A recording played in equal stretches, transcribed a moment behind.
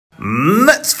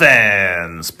Mets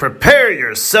fans, prepare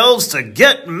yourselves to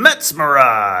get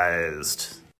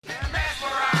Metsmerized. Get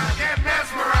mesmerized, get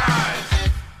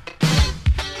mesmerized.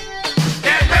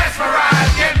 Get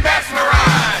mesmerized, get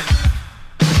mesmerized.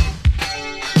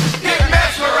 Get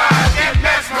mesmerized, get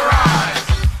mesmerized.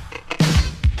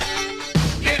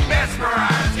 Get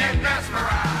mesmerized, get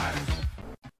mesmerized.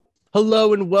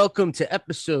 Hello and welcome to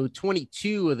episode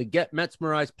 22 of the Get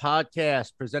Metsmerized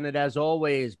podcast, presented as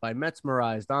always by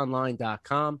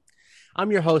MetsmerizedOnline.com.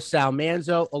 I'm your host, Sal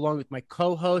Manzo, along with my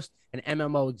co-host and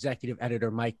MMO executive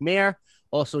editor, Mike Mayer,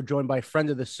 also joined by friend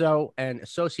of the show and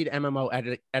associate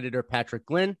MMO editor, Patrick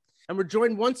Glynn. And we're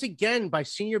joined once again by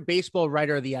senior baseball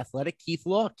writer of The Athletic, Keith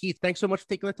Law. Keith, thanks so much for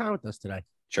taking the time with us today.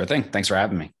 Sure thing. Thanks for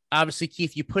having me. Obviously,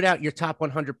 Keith, you put out your top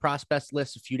 100 prospects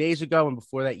list a few days ago. And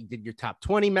before that, you did your top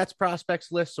 20 Mets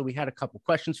prospects list. So we had a couple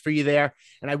questions for you there.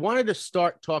 And I wanted to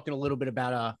start talking a little bit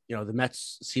about, the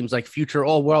Mets seems like future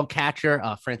all-world catcher,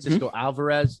 Francisco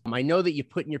Álvarez. I know that you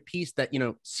put in your piece that,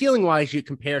 ceiling-wise, you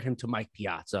compared him to Mike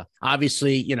Piazza.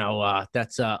 Obviously,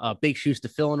 that's a big shoes to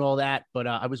fill and all that. But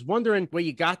I was wondering where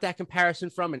you got that comparison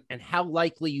from and how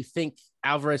likely you think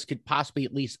Álvarez could possibly,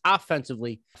 at least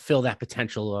offensively, fill that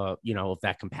potential, of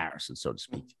that comparison, so to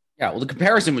speak. Yeah, well, the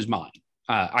comparison was mine.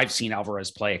 I've seen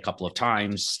Álvarez play a couple of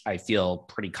times. I feel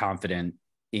pretty confident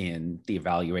in the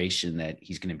evaluation that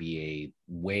he's going to be a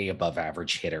way above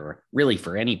average hitter, really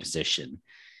for any position.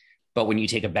 But when you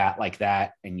take a bat like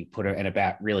that and you put it in a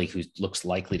bat really who looks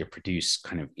likely to produce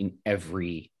kind of in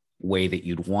every way that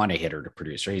you'd want a hitter to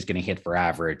produce, right? He's going to hit for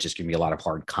average. There's going to be a lot of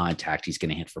hard contact. He's going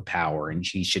to hit for power, and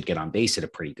he should get on base at a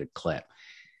pretty good clip.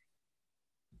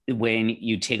 When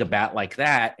you take a bat like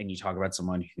that and you talk about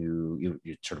someone who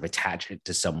you sort of attach it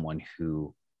to someone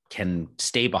who can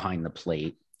stay behind the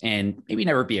plate and maybe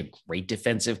never be a great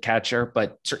defensive catcher,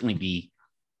 but certainly be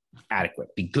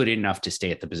adequate, be good enough to stay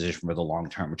at the position for the long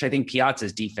term, which I think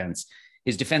Piazza's defense,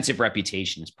 his defensive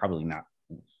reputation is probably not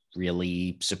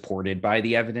really supported by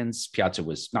the evidence. Piazza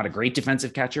was not a great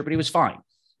defensive catcher, but he was fine.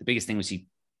 The biggest thing was he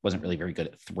wasn't really very good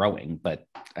at throwing, but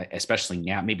especially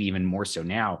now, maybe even more so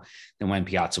now than when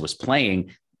Piazza was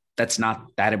playing, that's not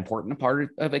that important a part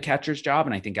of a catcher's job.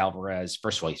 And I think Álvarez,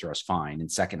 first of all, he throws fine. And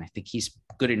second, I think he's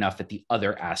good enough at the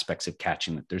other aspects of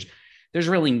catching that there's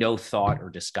really no thought or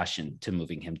discussion to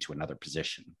moving him to another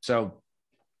position. So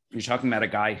you're talking about a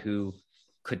guy who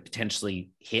could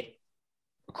potentially hit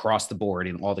across the board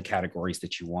in all the categories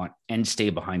that you want and stay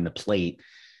behind the plate. I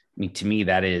mean, to me,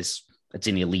 that's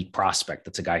an elite prospect.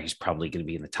 That's a guy who's probably going to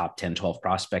be in the top 10, 12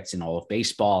 prospects in all of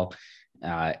baseball.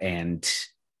 Really,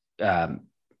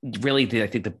 I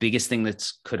think the biggest thing that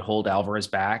could hold Álvarez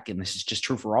back, and this is just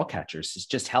true for all catchers, is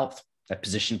just health. That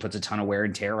position puts a ton of wear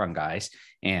and tear on guys.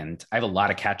 And I have a lot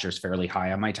of catchers fairly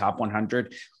high on my top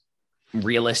 100.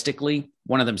 Realistically,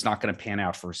 one of them is not going to pan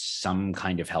out for some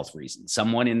kind of health reason.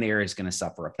 Someone in there is going to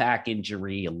suffer a back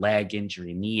injury, a leg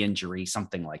injury, a knee injury,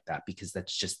 something like that, because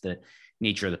that's just the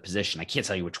nature of the position. I can't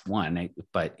tell you which one,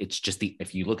 but it's just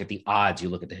if you look at the odds, you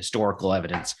look at the historical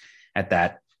evidence at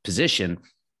that position,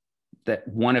 that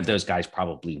one of those guys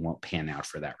probably won't pan out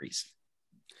for that reason.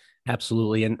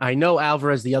 Absolutely. And I know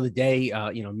Álvarez the other day,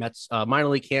 Mets minor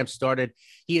league camp started.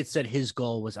 He had said his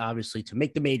goal was obviously to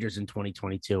make the majors in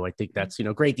 2022. I think that's,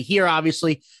 great to hear.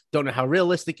 Obviously, don't know how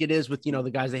realistic it is with,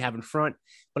 the guys they have in front.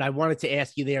 But I wanted to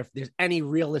ask you there if there's any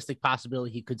realistic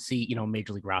possibility he could see,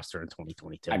 major league roster in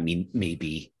 2022. I mean,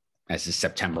 maybe as a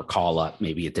September call up,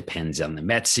 maybe it depends on the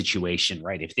Mets situation,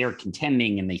 right? If they're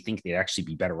contending and they think they'd actually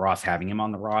be better off having him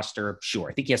on the roster, sure.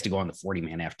 I think he has to go on the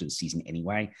 40-man after the season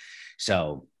anyway.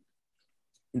 So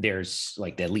there's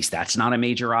at least that's not a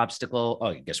major obstacle. Oh,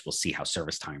 I guess we'll see how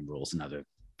service time rules and other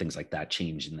things like that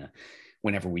change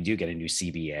whenever we do get a new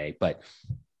CBA, but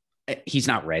he's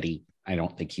not ready. I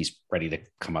don't think he's ready to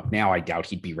come up now. I doubt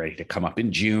he'd be ready to come up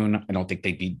in June. I don't think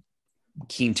they'd be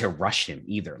keen to rush him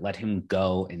either. Let him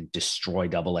go and destroy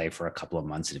AA for a couple of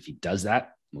months. And if he does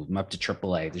that, move him up to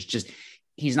AAA.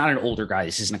 He's not an older guy.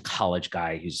 This isn't a college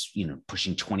guy who's,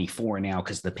 pushing 24 now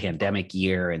because of the pandemic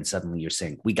year. And suddenly you're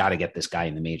saying, we got to get this guy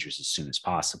in the majors as soon as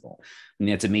possible. I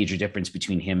mean, that's a major difference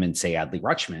between him and, say, Adley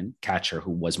Rutschman, catcher,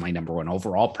 who was my number one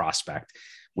overall prospect,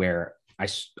 where I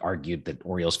argued that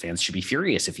Orioles fans should be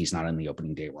furious if he's not on the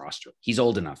opening day roster. He's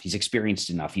old enough. He's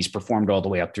experienced enough. He's performed all the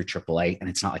way up through AAA, and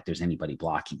it's not like there's anybody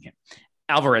blocking him.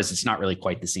 Álvarez, it's not really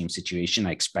quite the same situation.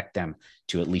 I expect them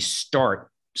to at least start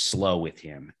slow with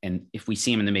him. And if we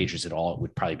see him in the majors at all, it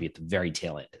would probably be at the very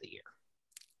tail end of the year.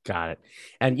 Got it.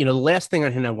 And, the last thing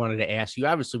on him I wanted to ask you,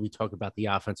 obviously we talk about the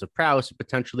offensive prowess and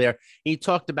potential there. And you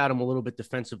talked about him a little bit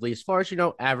defensively as far as,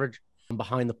 average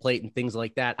behind the plate and things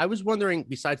like that. I was wondering,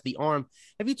 besides the arm,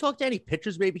 have you talked to any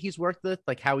pitchers maybe he's worked with,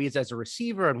 like how he is as a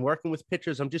receiver and working with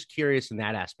pitchers? I'm just curious in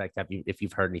that aspect. If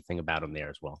you've heard anything about him there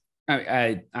as well?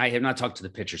 I have not talked to the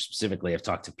pitcher specifically. I've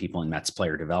talked to people in Mets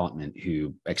player development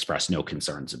who express no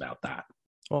concerns about that.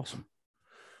 Awesome.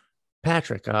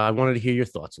 Patrick, I wanted to hear your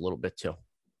thoughts a little bit too.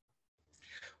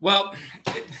 Well,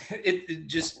 it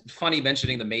just funny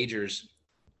mentioning the majors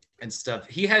and stuff.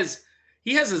 He has a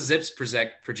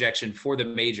ZiPS projection for the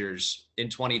majors in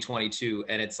 2022,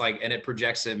 and it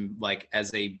projects him like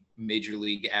as a major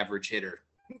league average hitter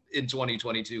in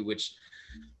 2022, which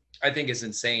I think is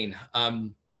insane.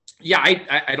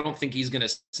 I don't think he's going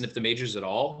to sniff the majors at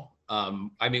all.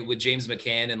 I mean, with James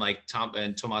McCann and like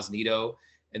Tomas Nido,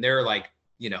 and they're like,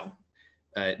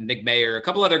 Nick Mayer, a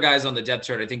couple other guys on the depth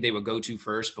chart, I think they would go to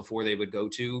first before they would go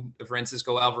to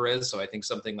Francisco Alvarez. So I think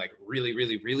something like really,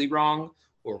 really, really wrong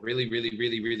or really, really,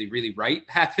 really, really, really right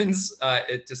happens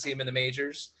to see him in the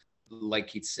majors. Like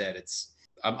Keith said,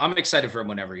 I'm excited for him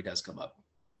whenever he does come up,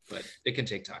 but it can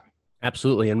take time.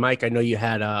 Absolutely. And Mike, I know you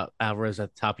had Álvarez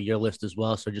at the top of your list as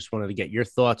well. So just wanted to get your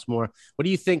thoughts more. What do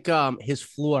you think his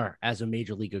floor as a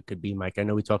major leaguer could be, Mike? I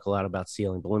know we talk a lot about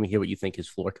ceiling, but let me hear what you think his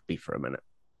floor could be for a minute.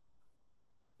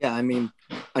 Yeah, I mean,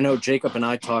 I know Jacob and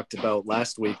I talked about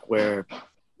last week where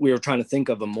we were trying to think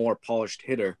of a more polished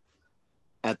hitter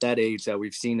at that age that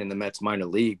we've seen in the Mets minor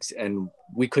leagues, and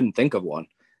we couldn't think of one.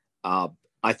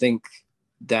 I think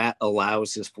that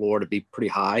allows his floor to be pretty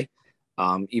high,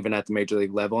 even at the major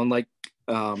league level. And like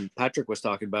Patrick was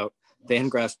talking about,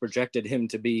 Fangraphs projected him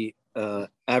to be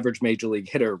average major league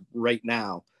hitter right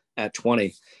now at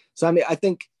 20. So,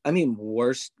 I mean,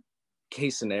 worst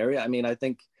case scenario, I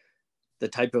think the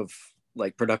type of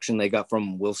like production they got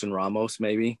from Wilson Ramos,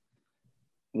 maybe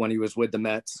when he was with the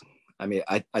Mets.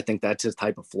 I think that's his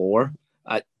type of floor.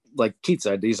 Like Keith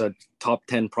said, he's a top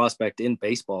 10 prospect in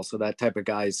baseball. So that type of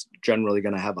guy is generally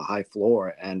going to have a high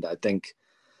floor. And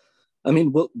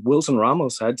Wilson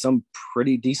Ramos had some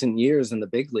pretty decent years in the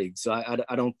big leagues. So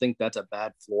I don't think that's a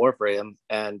bad floor for him.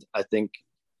 And I think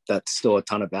that's still a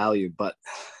ton of value. But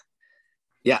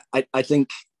yeah, I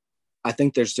think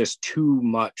there's just too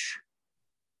much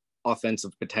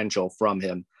offensive potential from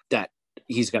him that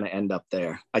he's going to end up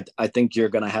there. I think you're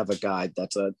going to have a guy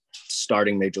that's a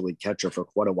starting major league catcher for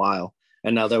quite a while.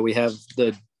 And now that we have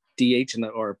the DH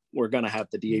we're going to have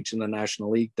the DH in the National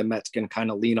League, the Mets can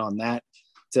kind of lean on that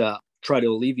to try to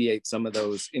alleviate some of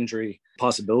those injury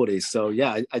possibilities. So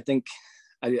yeah, I think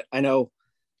I know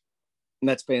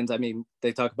Mets fans,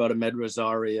 they talk about Ahmed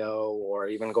Rosario or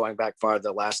even going back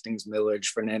farther, Lastings Millage,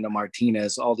 Fernando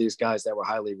Martinez, all these guys that were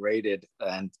highly rated,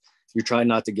 and you try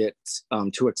not to get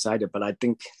too excited. But I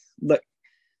think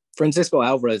Francisco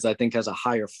Alvarez, I think, has a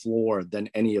higher floor than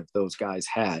any of those guys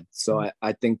had. So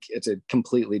I think it's a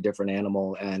completely different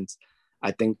animal. And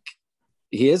I think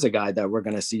he is a guy that we're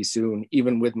going to see soon,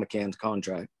 even with McCann's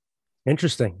contract.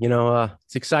 Interesting.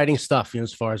 It's exciting stuff,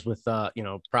 as far as with,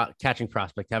 catching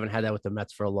prospect. Haven't had that with the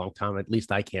Mets for a long time. At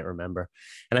least I can't remember.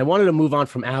 And I wanted to move on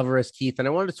from Álvarez, Keith, and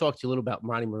I wanted to talk to you a little about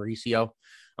Ronny Mauricio.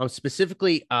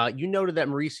 Specifically, you noted that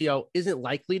Mauricio isn't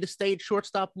likely to stay at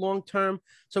shortstop long-term.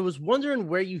 So I was wondering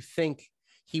where you think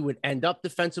he would end up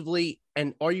defensively.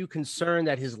 And are you concerned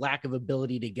at his lack of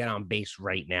ability to get on base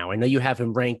right now? I know you have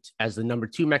him ranked as the number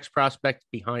 2 Mets prospect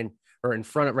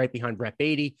right behind Brett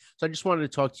Beatty. So I just wanted to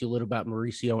talk to you a little about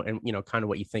Mauricio and, kind of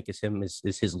what you think is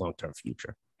his long-term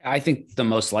future. I think the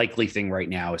most likely thing right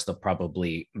now is they would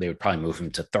probably move him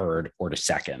to third or to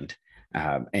second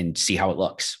and see how it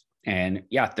looks. And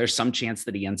yeah, there's some chance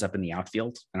that he ends up in the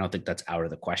outfield. I don't think that's out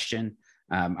of the question.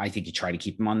 I think you try to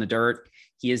keep him on the dirt.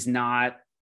 He is not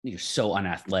so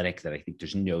unathletic that I think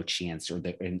there's no chance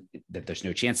that there's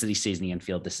no chance that he stays in the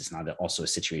infield. This is not also a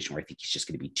situation where I think he's just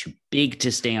going to be too big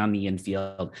to stay on the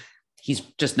infield. He's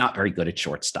just not very good at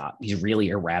shortstop. He's really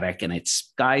erratic. And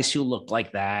it's guys who look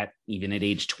like that, even at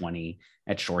age 20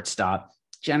 at shortstop,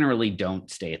 generally don't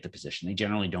stay at the position. They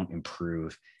generally don't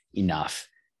improve enough.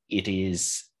 It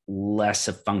is less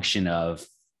a function of,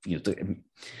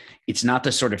 it's not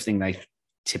the sort of thing that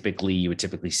you would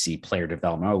typically see player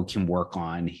development. We can work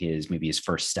on his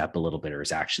first step a little bit or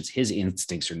his actions. His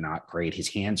instincts are not great. His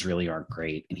hands really aren't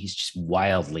great. And he's just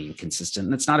wildly inconsistent.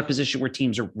 And it's not a position where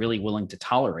teams are really willing to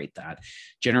tolerate that.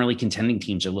 Generally, contending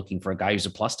teams are looking for a guy who's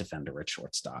a plus defender at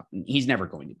shortstop. And he's never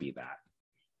going to be that.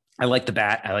 I like the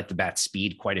bat. I like the bat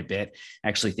speed quite a bit. I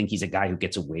actually think he's a guy who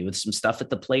gets away with some stuff at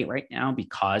the plate right now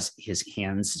because his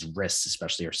hands, his wrists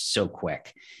especially, are so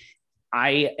quick.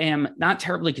 I am not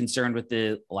terribly concerned with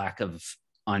the lack of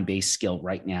on base skill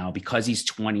right now because he's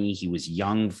 20. He was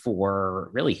young for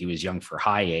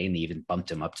high A, and they even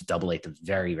bumped him up to double A at the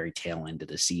very, very tail end of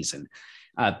the season.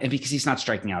 And because he's not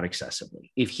striking out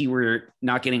excessively. If he were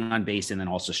not getting on base and then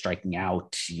also striking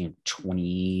out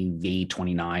 28,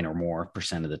 29 or more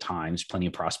percent of the times, plenty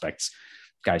of prospects,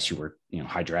 guys who were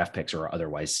high draft picks or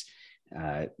otherwise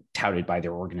touted by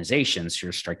their organizations who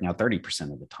are striking out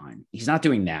 30% of the time. He's not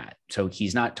doing that. So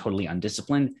he's not totally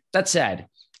undisciplined. That said,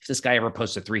 if this guy ever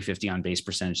posts a 350 on base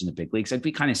percentage in the big leagues, I'd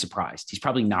be kind of surprised. He's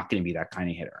probably not going to be that kind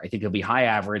of hitter. I think he'll be high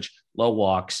average, low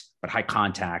walks, but high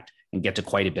contact and get to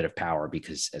quite a bit of power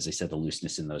because, as I said, the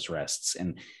looseness in those rests.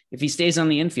 And if he stays on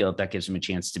the infield, that gives him a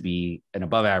chance to be an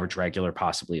above average regular,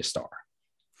 possibly a star.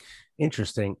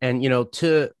 Interesting. And,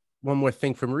 to one more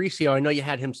thing from Mauricio, I know you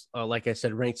had him, like I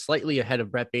said, ranked slightly ahead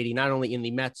of Brett Beatty, not only in the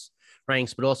Mets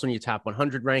ranks, but also in your top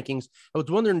 100 rankings. I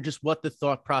was wondering just what the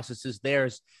thought process is there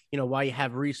is, why you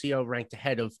have Mauricio ranked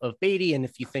ahead of Beatty. And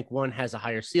if you think one has a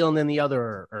higher ceiling than the other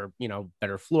or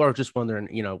better floor, just wondering,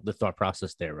 the thought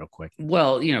process there real quick.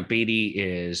 Well, Beatty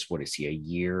is, what is he, a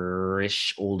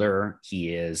year-ish older?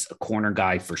 He is a corner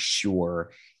guy for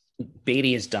sure.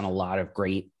 Beatty has done a lot of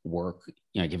great work,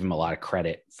 give him a lot of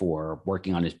credit for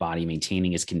working on his body,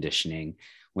 maintaining his conditioning.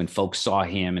 When folks saw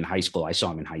him in high school, I saw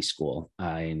him in high school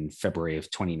in February of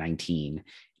 2019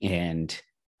 and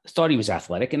thought he was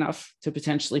athletic enough to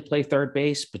potentially play third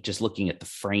base, but just looking at the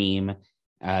frame,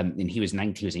 and he was a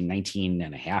 19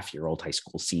 and a half year old high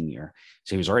school senior.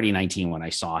 So he was already 19 when I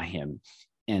saw him.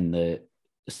 And the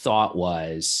thought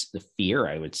was, the fear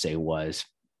I would say was,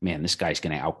 man, this guy's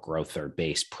going to outgrow third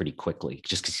base pretty quickly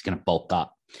just because he's going to bulk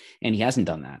up. And he hasn't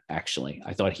done that, actually.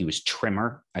 I thought he was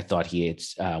trimmer. I thought he had,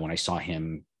 when I saw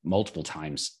him multiple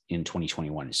times in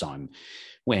 2021, I saw him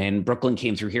when Brooklyn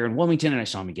came through here in Wilmington, and I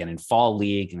saw him again in fall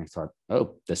league. And I thought,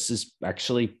 oh, this is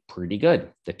actually pretty good.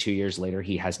 The 2 years later,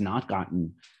 he has not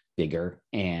gotten bigger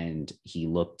and he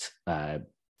looked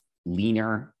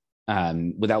leaner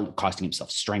without costing himself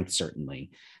strength,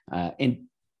 certainly, and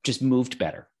just moved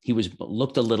better. He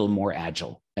looked a little more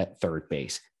agile at third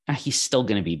base. He's still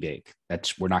going to be big.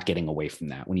 We're not getting away from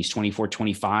that. When he's 24,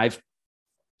 25,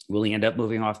 will he end up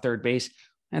moving off third base?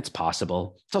 That's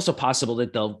possible. It's also possible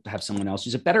that they'll have someone else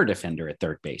who's a better defender at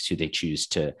third base who they choose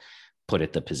to put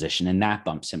at the position, and that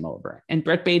bumps him over. And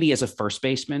Brett Beatty as a first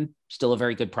baseman, still a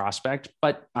very good prospect,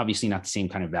 but obviously not the same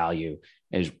kind of value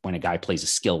as when a guy plays a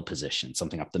skill position,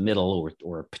 something up the middle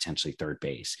or potentially third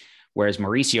base. Whereas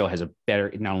Mauricio has a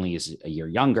better, not only is a year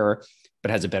younger,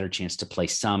 but has a better chance to play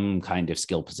some kind of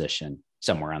skill position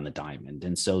somewhere on the diamond.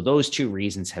 And so those two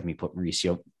reasons have me put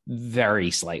Mauricio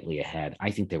very slightly ahead.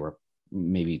 I think they were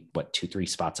maybe 2-3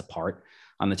 spots apart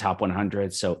on the top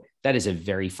 100. So that is a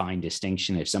very fine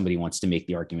distinction. If somebody wants to make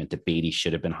the argument that Beatty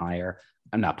should have been higher,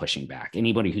 I'm not pushing back.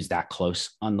 Anybody who's that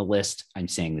close on the list, I'm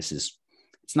saying it's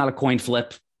not a coin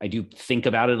flip. I do think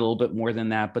about it a little bit more than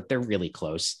that, but they're really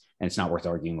close. And it's not worth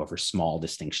arguing over small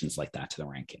distinctions like that to the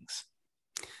rankings.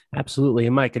 Absolutely.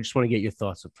 And Mike, I just want to get your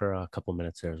thoughts for a couple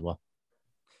minutes there as well.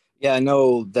 Yeah, I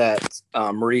know that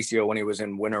Mauricio, when he was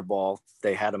in winter ball,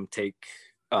 they had him take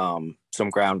some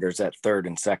grounders at third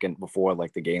and second before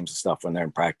like the games and stuff when they're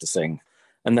practicing.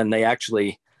 And then they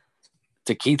actually,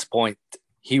 to Keith's point,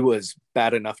 he was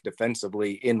bad enough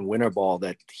defensively in winter ball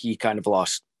that he kind of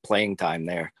lost playing time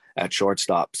there at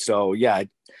shortstop. So yeah,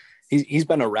 he's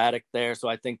been erratic there. So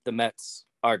I think the Mets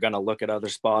are going to look at other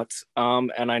spots.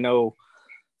 And I know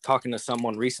talking to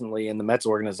someone recently in the Mets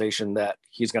organization that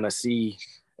he's going to see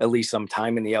at least some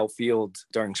time in the outfield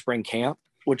during spring camp,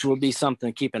 which will be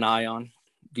something to keep an eye on.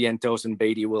 Vientos and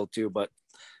Beatty will too, but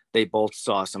they both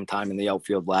saw some time in the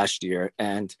outfield last year.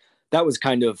 And that was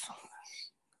kind of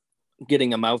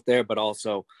getting him out there, but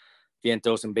also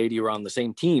Vientos and Beatty were on the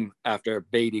same team after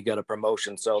Beatty got a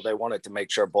promotion. So they wanted to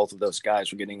make sure both of those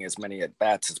guys were getting as many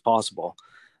at-bats as possible.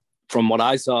 From what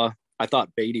I saw, I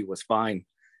thought Beatty was fine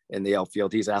in the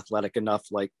outfield. He's athletic enough.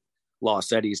 Like Law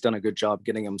said, he's done a good job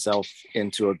getting himself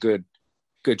into a good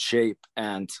shape.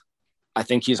 And I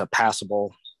think he's a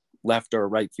passable left or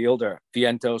right fielder.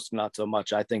 Vientos, not so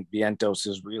much. I think Vientos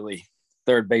is really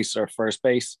third base or first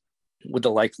base.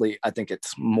 I think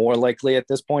it's more likely at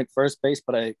this point first base,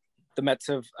 but the Mets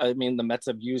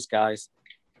have used guys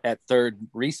at third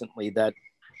recently that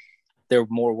they're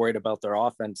more worried about their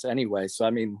offense anyway. So,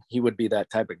 he would be that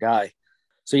type of guy.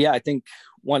 So, yeah, I think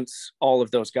once all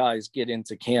of those guys get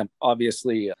into camp,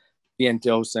 obviously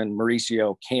Vientos and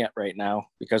Mauricio can't right now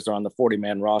because they're on the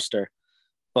 40-man roster.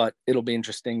 But it'll be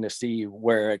interesting to see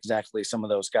where exactly some of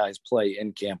those guys play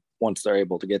in camp once they're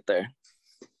able to get there.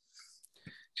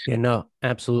 Yeah, no,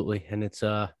 absolutely. And it's,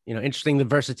 interesting, the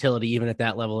versatility, even at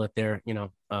that level that they're,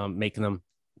 making them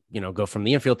go from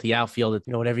the infield to the outfield,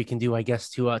 whatever you can do, I guess,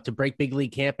 to break big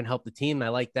league camp and help the team. I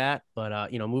like that.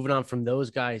 But, moving on from those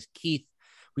guys, Keith,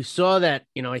 we saw that,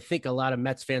 I think a lot of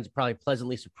Mets fans are probably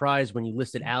pleasantly surprised when you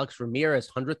listed Alex Ramirez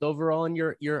 100th overall on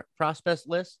your prospect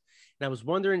list. And I was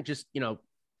wondering just,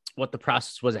 what the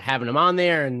process was of having him on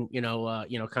there and,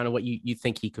 kind of what you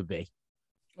think he could be.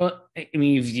 Well, I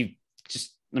mean, you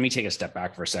just let me take a step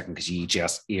back for a second, because you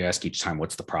ask each time,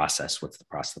 what's the process? What's the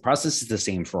process? The process is the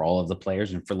same for all of the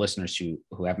players. And for listeners who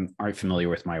aren't familiar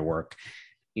with my work,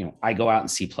 I go out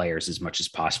and see players as much as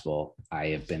possible. I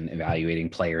have been evaluating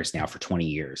players now for 20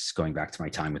 years, going back to my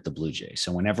time with the Blue Jays.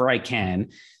 So whenever I can,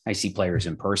 I see players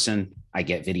in person. I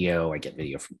get video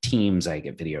from teams. I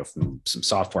get video from some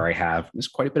software I have. There's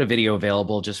quite a bit of video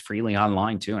available just freely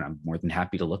online too. And I'm more than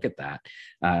happy to look at that.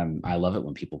 I love it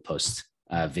when people post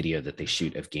video that they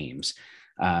shoot of games.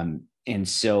 And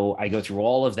so I go through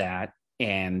all of that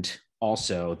and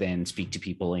also then speak to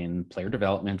people in player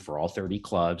development for all 30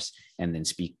 clubs, and then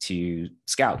speak to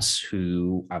scouts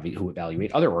who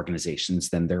evaluate other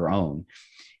organizations than their own.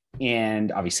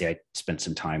 And obviously I spent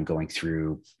some time going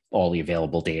through all the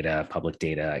available data, public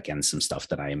data, again, some stuff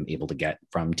that I am able to get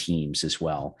from teams as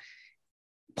well,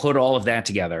 put all of that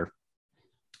together,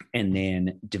 and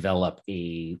then develop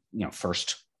a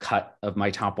first cut of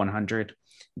my top 100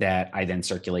 that I then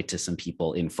circulate to some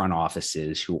people in front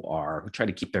offices who try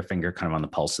to keep their finger kind of on the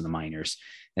pulse of the minors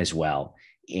as well,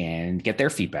 and get their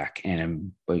feedback,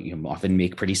 and often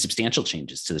make pretty substantial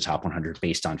changes to the top 100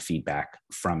 based on feedback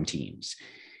from teams.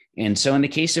 And so in the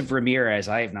case of Ramirez,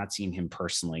 I have not seen him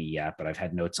personally yet, but I've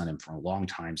had notes on him for a long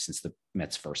time since the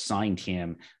Mets first signed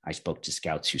him. I spoke to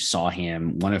scouts who saw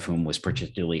him, one of whom was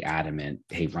particularly adamant,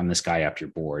 hey, run this guy up your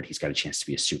board. He's got a chance to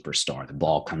be a superstar. The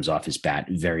ball comes off his bat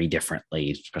very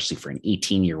differently, especially for an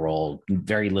 18-year-old,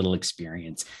 very little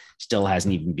experience, still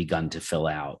hasn't even begun to fill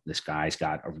out. This guy's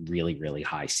got a really, really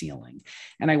high ceiling.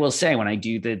 And I will say, when I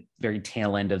do the very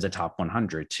tail end of the top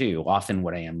 100 too, often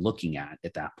what I am looking at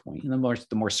that point, and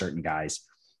the more certain guys,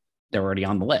 they're already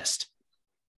on the list.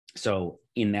 So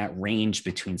in that range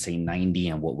between, say, 90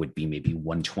 and what would be maybe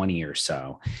 120 or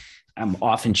so, I'm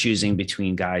often choosing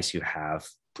between guys who have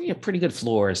pretty good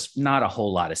floors, not a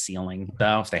whole lot of ceiling,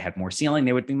 though. If they had more ceiling,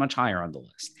 they would be much higher on the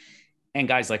list. And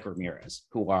guys like Ramirez,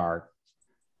 who are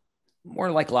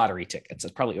more like lottery tickets.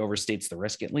 It probably overstates the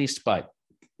risk at least, but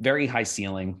very high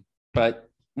ceiling, but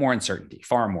more uncertainty,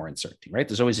 far more uncertainty, right?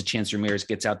 There's always a chance Ramirez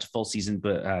gets out to full season,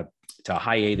 but to a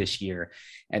high A this year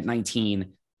at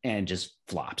 19 and just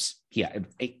flops. Yeah,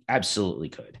 it absolutely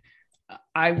could.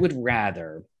 I would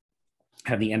rather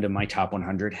have the end of my top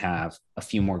 100 have a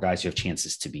few more guys who have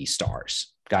chances to be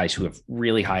stars, guys who have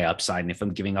really high upside. And if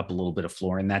I'm giving up a little bit of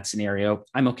floor in that scenario,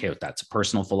 I'm okay with that. It's a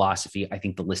personal philosophy. I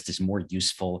think the list is more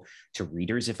useful to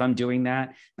readers if I'm doing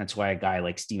that. That's why a guy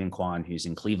like Steven Kwan, who's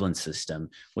in Cleveland's system,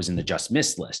 was in the just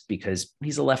missed list, because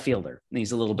he's a left fielder and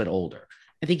he's a little bit older.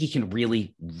 I think he can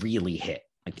really, really hit.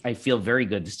 Like, I feel very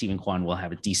good that Steven Kwan will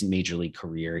have a decent major league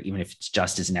career, even if it's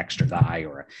just as an extra guy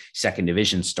or a second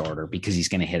division starter, because he's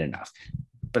going to hit enough.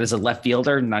 But as a left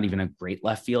fielder, not even a great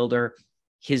left fielder,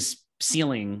 his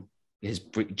ceiling is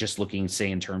just looking,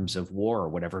 say, in terms of WAR or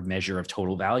whatever measure of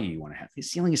total value you want to have. His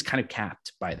ceiling is kind of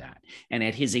capped by that. And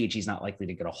at his age, he's not likely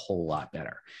to get a whole lot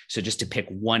better. So just to pick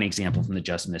one example from the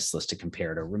just missed list to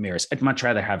compare to Ramirez, I'd much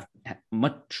rather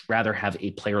have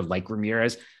a player like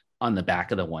Ramirez on the back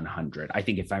of the 100. I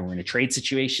think if I were in a trade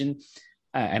situation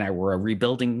and I were a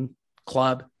rebuilding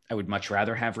club, I would much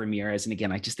rather have Ramirez. And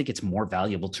again, I just think it's more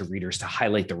valuable to readers to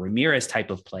highlight the Ramirez type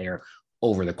of player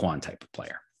over the Kwan type of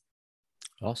player.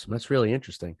 Awesome. That's really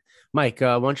interesting. Mike,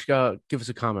 why don't you go give us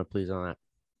a comment, please, on that?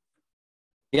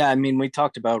 Yeah, I mean, we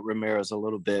talked about Ramirez a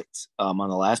little bit on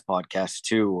the last podcast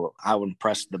too, how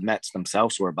impressed the Mets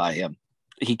themselves were by him.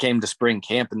 He came to spring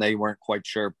camp and they weren't quite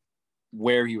sure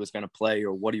where he was going to play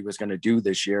or what he was going to do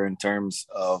this year in terms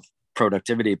of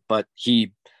productivity. But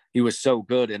he was so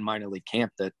good in minor league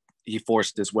camp that he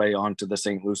forced his way onto the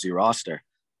St. Lucie roster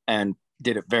and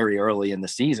did it very early in the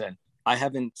season. I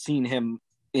haven't seen him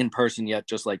in person yet,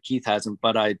 just like Keith hasn't,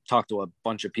 but I talked to a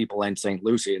bunch of people in St.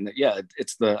 Lucie, and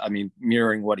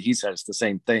mirroring what he said, it's the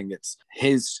same thing. It's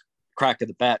his crack of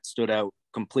the bat stood out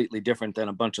completely different than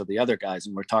a bunch of the other guys.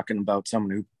 And we're talking about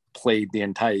someone who played the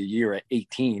entire year at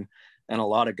 18. And a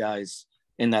lot of guys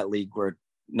in that league were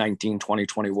 19, 20,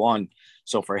 21.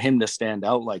 So for him to stand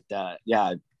out like that,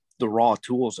 yeah, the raw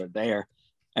tools are there.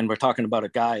 And we're talking about a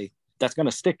guy that's going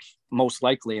to stick most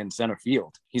likely in center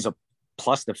field. He's a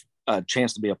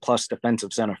chance to be a plus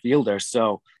defensive center fielder.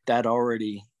 So that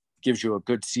already gives you a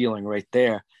good ceiling right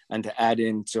there. And to add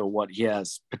into what he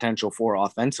has potential for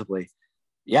offensively,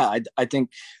 yeah, I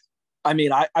think I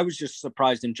mean, I was just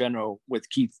surprised in general with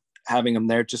Keith having him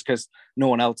there just because no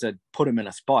one else had put him in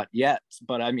a spot yet.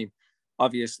 But I mean,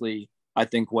 obviously, I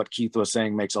think what Keith was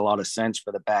saying makes a lot of sense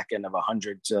for the back end of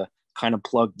 100 to kind of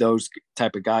plug those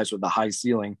type of guys with a high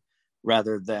ceiling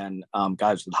rather than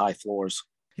guys with high floors.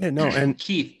 Yeah, no. And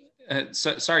Keith,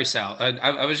 sorry, Sal.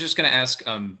 I was just going to ask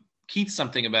Keith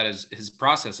something about his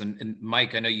process. And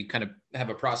Mike, I know you kind of have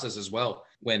a process as well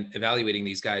when evaluating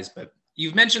these guys, but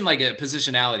you've mentioned like a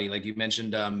positionality, like you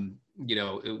mentioned,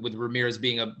 with Ramirez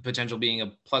being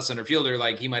a plus center fielder,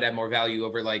 like he might have more value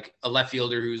over like a left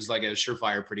fielder who's like a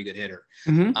surefire, pretty good hitter.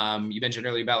 Mm-hmm. You mentioned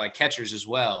earlier about like catchers as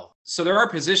well. So there are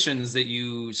positions that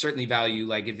you certainly value,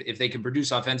 like if they can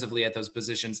produce offensively at those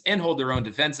positions and hold their own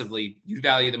defensively, you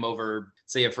value them over,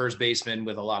 say, a first baseman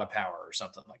with a lot of power or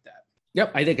something like that.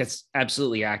 Yep, I think it's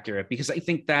absolutely accurate because I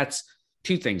think that's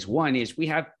two things. One is we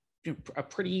have a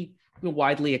pretty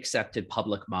widely accepted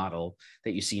public model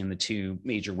that you see in the two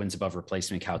major wins above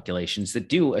replacement calculations that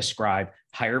do ascribe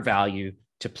higher value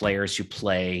to players who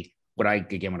play what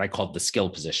I called the skill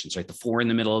positions, right? The four in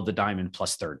the middle of the diamond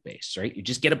plus third base, right? You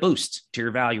just get a boost to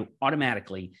your value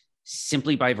automatically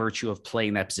simply by virtue of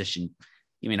playing that position.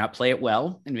 You may not play it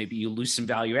well, and maybe you lose some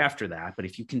value after that, but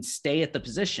if you can stay at the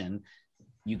position,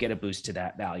 you get a boost to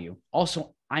that value.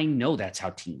 Also, I know that's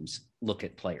how teams look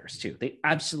at players too. They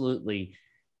absolutely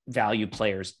value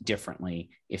players differently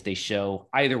if they show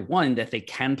either one, that they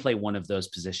can play one of those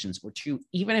positions, or two,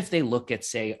 even if they look at,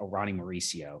 say, a Ronny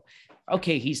Mauricio.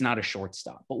 Okay, he's not a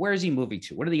shortstop, but where is he moving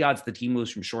to? What are the odds that he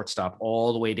moves from shortstop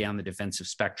all the way down the defensive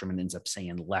spectrum and ends up, say,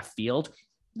 in left field?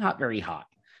 Not very high.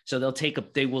 So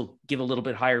they will give a little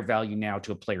bit higher value now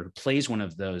to a player who plays one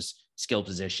of those skill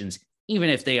positions, even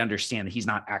if they understand that he's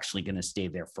not actually going to stay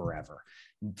there forever.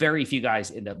 Very few guys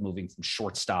end up moving from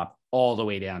shortstop all the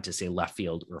way down to, say, left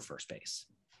field or first base.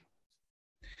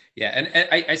 Yeah, and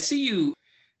I see you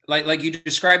like you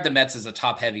described the Mets as a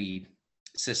top heavy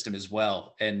system as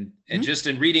well. And just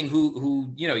in reading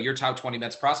who your top 20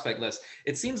 Mets prospect list,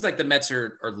 it seems like the Mets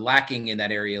are lacking in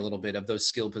that area a little bit of those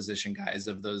skill position guys,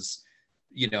 of those,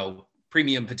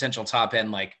 premium potential top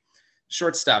end, like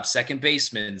shortstop, second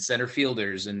baseman, center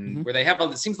fielders, and where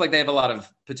it seems like they have a lot of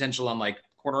potential on like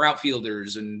corner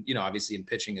outfielders and, obviously in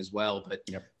pitching as well. But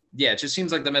yeah, it just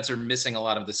seems like the Mets are missing a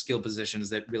lot of the skill positions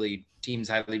that really teams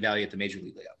highly value at the major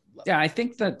league level. Yeah, I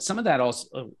think that some of that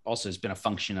also has been a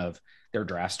function of their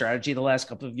draft strategy the last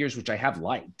couple of years, which I have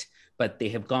liked, but they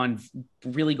have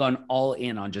really gone all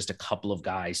in on just a couple of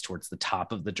guys towards the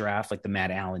top of the draft, like the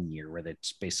Matt Allen year, where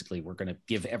that's basically, we're going to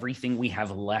give everything we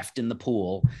have left in the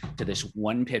pool to this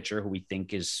one pitcher who we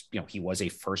think is, he was a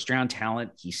first round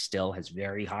talent. He still has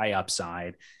very high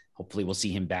upside. Hopefully we'll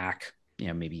see him back.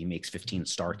 Maybe he makes 15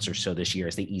 starts or so this year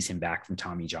as they ease him back from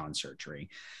Tommy John surgery.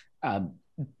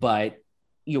 But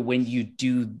when you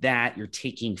do that, you're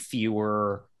taking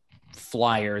fewer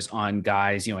flyers on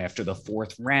guys, after the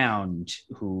fourth round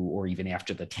or even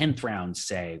after the 10th round,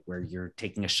 say, where you're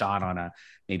taking a shot on a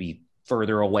maybe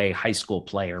further away high school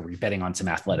player, where you're betting on some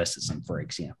athleticism, for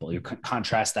example. You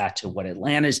contrast that to what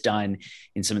Atlanta's done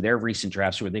in some of their recent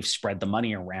drafts, where they've spread the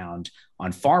money around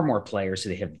on far more players. So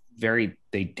they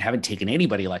haven't taken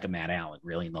anybody like a Matt Allen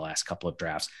really in the last couple of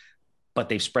drafts, but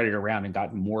they've spread it around and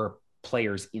gotten more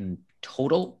players in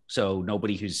total. So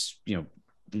nobody who's,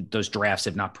 those drafts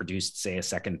have not produced, say, a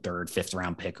second, third, fifth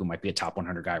round pick who might be a top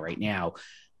 100 guy right now,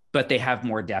 but they have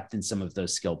more depth in some of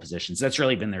those skill positions. That's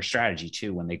really been their strategy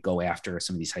too, when they go after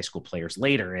some of these high school players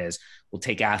later, is we'll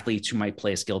take athletes who might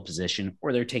play a skill position,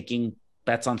 or they're taking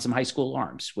bets on some high school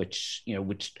arms, which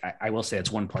I will say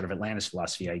that's one part of Atlanta's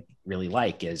philosophy I really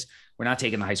like, is we're not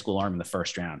taking the high school arm in the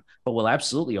first round, but we'll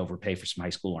absolutely overpay for some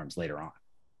high school arms later on.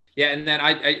 Yeah. And then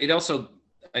it also,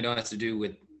 I know it has to do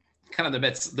with kind of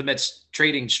the Mets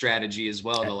trading strategy as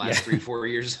well, the last 3-4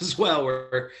 years as well,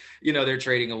 where, they're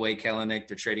trading away Kellenic,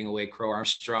 they're trading away Crow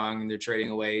Armstrong, they're trading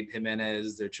away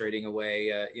Jimenez, they're trading away,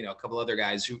 a couple other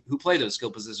guys who play those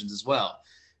skill positions as well.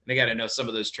 And I got to know some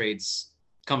of those trades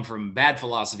come from bad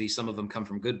philosophy. Some of them come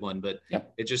from good one, but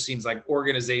it just seems like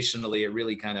organizationally, it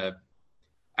really kind of,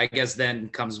 I guess, then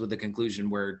comes with the conclusion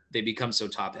where they become so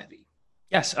top heavy.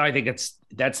 Yes, I think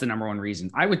that's the number one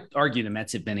reason. I would argue the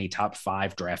Mets have been a top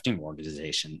 5 drafting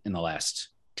organization in the last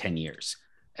 10 years.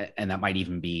 And that might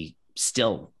even be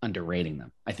still underrating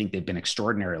them. I think they've been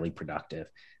extraordinarily productive.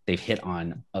 They've hit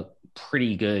on a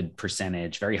pretty good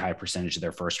percentage, very high percentage of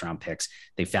their first round picks.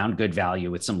 They found good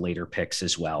value with some later picks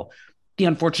as well. The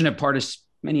unfortunate part is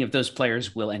many of those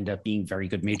players will end up being very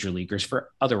good major leaguers for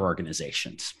other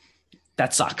organizations.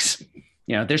 That sucks.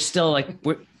 There's still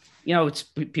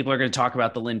People are going to talk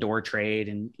about the Lindor trade,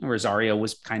 and Rosario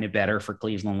was kind of better for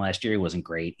Cleveland last year. He wasn't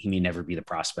great. He may never be the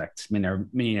prospect. May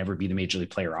never be the major league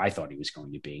player I thought he was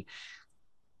going to be.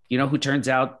 Who turns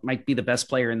out might be the best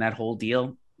player in that whole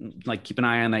deal? Like, keep an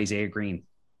eye on Isaiah Green.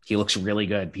 He looks really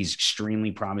good. He's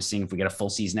extremely promising. If we get a full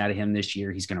season out of him this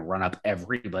year, he's going to run up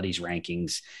everybody's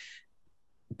rankings.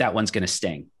 That one's going to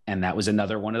sting. And that was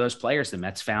another one of those players. The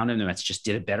Mets found him. The Mets just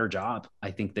did a better job,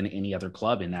 I think, than any other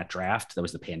club in that draft. That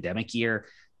was the pandemic year,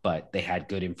 but they had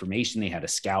good information. They had a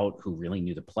scout who really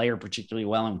knew the player particularly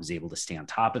well and was able to stay on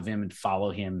top of him and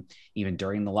follow him even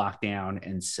during the lockdown.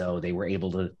 And so they were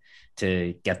able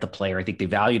to get the player. I think they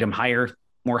valued him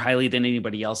more highly than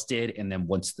anybody else did. And then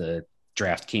once the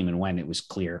draft came and went, it was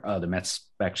clear, the Mets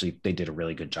actually, they did a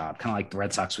really good job. Kind of like the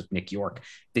Red Sox with Nick York.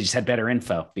 They just had better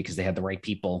info because they had the right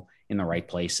people in the right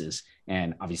places.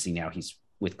 And obviously now he's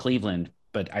with Cleveland,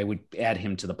 but I would add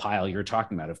him to the pile you're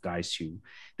talking about of guys who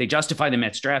they justify the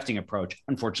Mets drafting approach.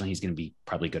 Unfortunately, he's going to be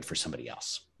probably good for somebody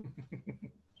else.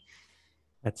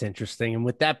 That's interesting. And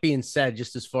with that being said,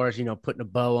 just as far as, putting a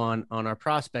bow on our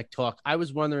prospect talk, I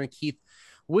was wondering, Keith,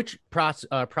 which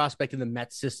prospect in the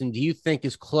Mets system do you think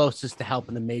is closest to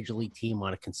helping the major league team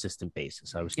on a consistent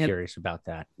basis? I was curious about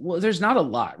that. Well, there's not a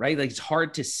lot, right? Like, it's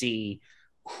hard to see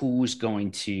who's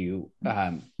going to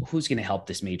help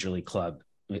this major league club,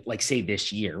 like, say,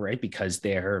 this year, right? Because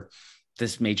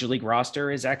this major league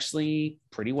roster is actually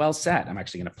pretty well set. I'm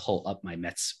actually going to pull up my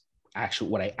Mets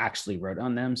what I actually wrote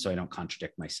on them, so I don't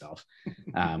contradict myself,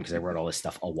 because I wrote all this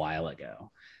stuff a while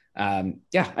ago.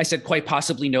 I said quite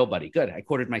possibly nobody. Good. I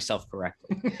quoted myself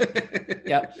correctly.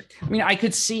 Yeah. I mean, I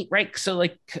could see, right. So,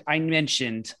 like I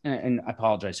mentioned, and I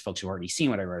apologize to folks who have already seen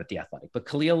what I wrote at The Athletic, but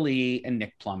Khalil Lee and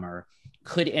Nick Plummer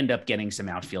could end up getting some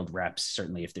outfield reps.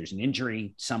 Certainly if there's an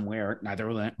injury somewhere, neither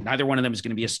one of them is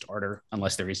going to be a starter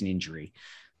unless there is an injury,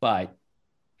 but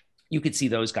you could see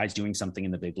those guys doing something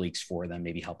in the big leagues for them,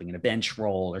 maybe helping in a bench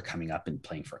role or coming up and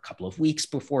playing for a couple of weeks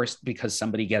because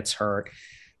somebody gets hurt.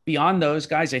 Beyond those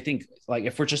guys, I think, like,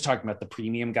 if we're just talking about the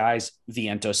premium guys,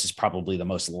 Vientos is probably the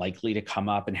most likely to come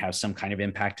up and have some kind of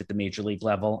impact at the major league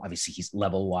level. Obviously, he's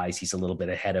level-wise, he's a little bit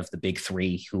ahead of the big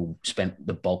three who spent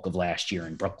the bulk of last year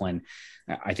in Brooklyn.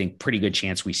 I think pretty good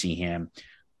chance we see him.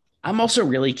 I'm also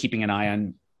really keeping an eye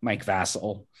on Mike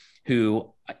Vassell,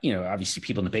 who, obviously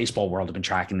people in the baseball world have been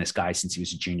tracking this guy since he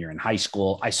was a junior in high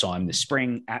school. I saw him this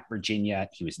spring at Virginia.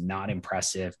 He was not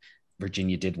impressive.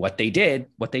 Virginia did what they do.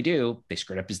 They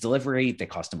screwed up his delivery. They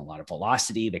cost him a lot of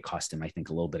velocity. They cost him, I think,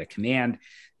 a little bit of command.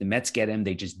 The Mets get him.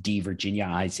 They just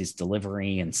de-Virginia-ize his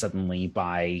delivery. And suddenly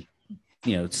by,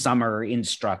 summer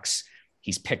instructs,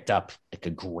 he's picked up like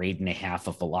a grade and a half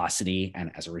of velocity.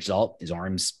 And as a result, his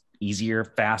arm's easier,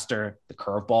 faster. The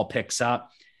curveball picks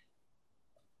up.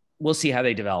 We'll see how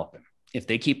they develop him. If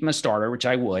they keep him a starter, which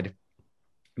I would,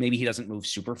 maybe he doesn't move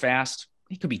super fast.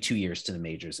 He could be 2 years to the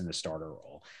majors in the starter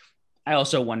role. I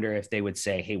also wonder if they would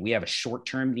say, hey, we have a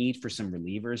short-term need for some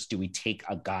relievers. Do we take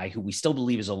a guy who we still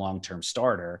believe is a long-term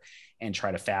starter and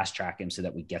try to fast track him so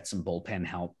that we get some bullpen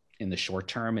help in the short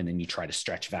term? And then you try to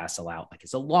stretch Vassell out like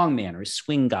as a long man or a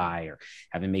swing guy, or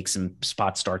have him make some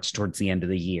spot starts towards the end of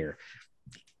the year.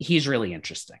 He's really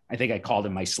interesting. I think I called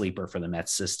him my sleeper for the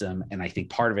Mets system. And I think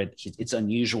part of it, it's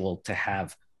unusual to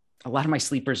have a lot of my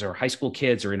sleepers are high school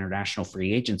kids or international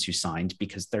free agents who signed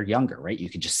because they're younger, right? You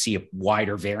could just see a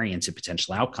wider variance of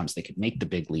potential outcomes. They could make the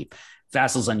big leap.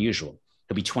 Vassell's unusual.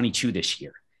 He'll be 22 this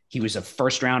year. He was a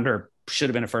first rounder, should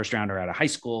have been a first rounder out of high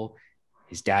school.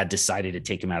 His dad decided to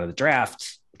take him out of the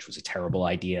draft, which was a terrible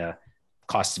idea.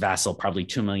 Costs Vassell probably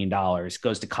 $2 million,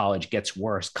 goes to college, gets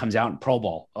worse, comes out in Pro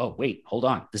Bowl. Oh, wait, hold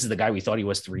on. This is the guy we thought he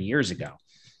was 3 years ago.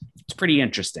 It's pretty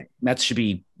interesting. Mets should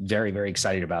be very, very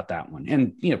excited about that one.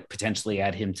 And, potentially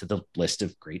add him to the list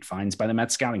of great finds by the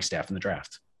Mets scouting staff in the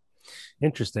draft.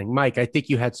 Interesting. Mike, I think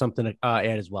you had something to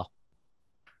add as well.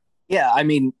 Yeah, I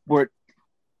mean, we're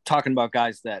talking about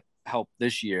guys that help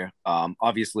this year.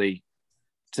 Obviously,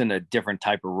 it's in a different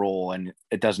type of role, and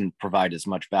it doesn't provide as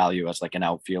much value as like an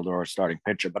outfielder or a starting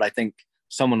pitcher. But I think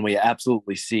someone we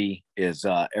absolutely see is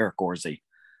Eric Orsi.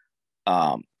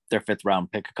 Their fifth round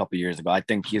pick a couple years ago. I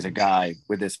think he's a guy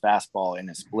with his fastball and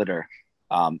his splitter.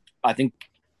 I think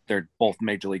they're both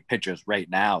major league pitchers right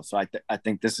now. So I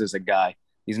think this is a guy,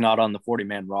 he's not on the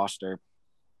 40-man roster.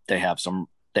 They have some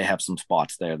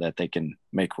spots there that they can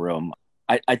make room.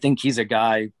 I think he's a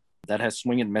guy that has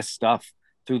swing and miss stuff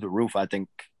through the roof. I think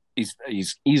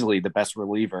he's easily the best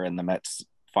reliever in the Mets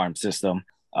farm system.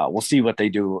 We'll see what they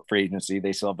do for agency.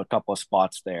 They still have a couple of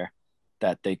spots there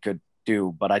that they could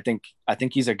do, but I think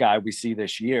he's a guy we see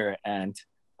this year, and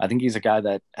I think he's a guy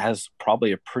that has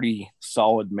probably a pretty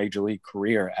solid major league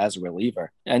career as a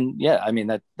reliever. And yeah, I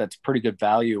mean, that's pretty good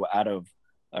value out of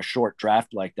a short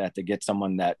draft like that to get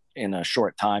someone that in a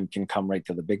short time can come right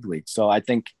to the big league. So I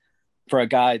think for a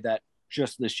guy that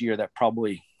just this year that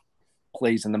probably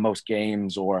plays in the most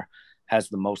games or has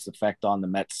the most effect on the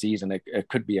Mets season, it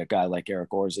could be a guy like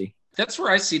Eric Orsi. That's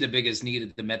where I see the biggest need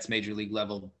at the Mets major league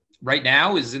level right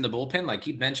now is in the bullpen. Like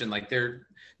he mentioned, like they're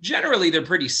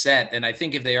pretty set. And I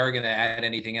think if they are going to add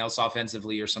anything else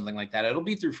offensively or something like that, it'll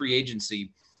be through free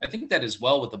agency. I think that as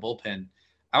well with the bullpen.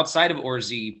 Outside of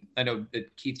Orsi, I know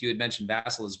that Keith, you had mentioned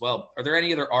Basil as well. Are there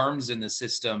any other arms in the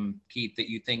system, Keith, that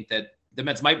you think that the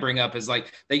Mets might bring up as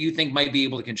like that you think might be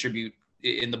able to contribute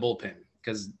in the bullpen?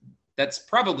 Because that's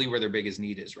probably where their biggest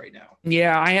need is right now.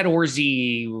 Yeah, I had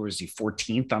Orsi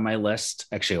 14th on my list.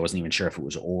 Actually, I wasn't even sure if it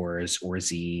was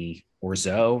Orsi,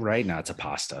 Orzo, right? No, it's a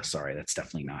pasta. Sorry, that's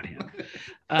definitely not him.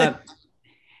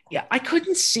 Yeah, I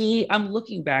couldn't see. I'm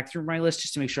looking back through my list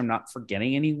just to make sure I'm not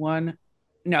forgetting anyone.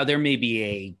 Now, there may be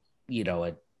a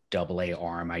AA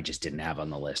arm I just didn't have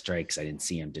on the list, right? Because I didn't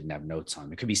see him, didn't have notes on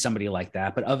him. It could be somebody like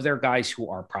that. But of their guys who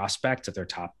are prospects, of their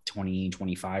top 20,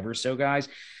 25 or so guys,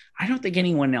 I don't think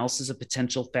anyone else is a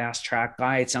potential fast track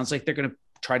guy. It sounds like they're going to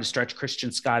try to stretch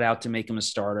Christian Scott out to make him a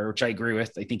starter, which I agree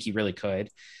with. I think he really could.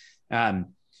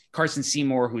 Carson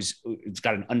Seymour, who's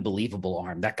got an unbelievable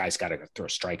arm. That guy's got to throw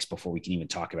strikes before we can even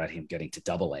talk about him getting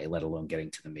to AA, let alone getting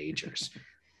to the majors.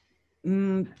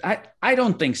 I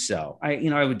don't think so.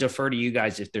 I would defer to you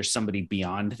guys if there's somebody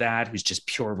beyond that who's just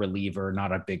pure reliever,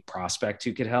 not a big prospect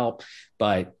who could help.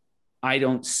 But I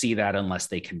don't see that unless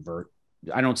they convert.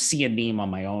 I don't see a name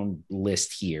on my own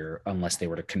list here unless they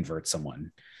were to convert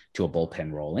someone to a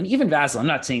bullpen role. And even Vasil, I'm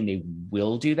not saying they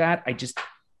will do that.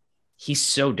 He's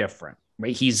so different,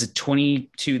 right? He's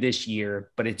 22 this year,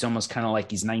 but it's almost kind of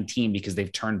like he's 19 because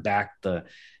they've turned back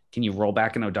can you roll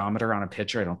back an odometer on a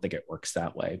pitcher? I don't think it works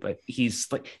that way, but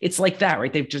it's like that,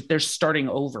 right? They're starting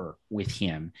over with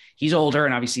him. He's older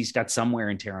and obviously he's got some wear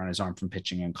and tear on his arm from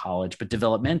pitching in college, but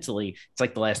developmentally, it's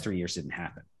like the last 3 years didn't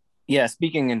happen. Yeah,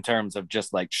 speaking in terms of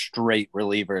just like straight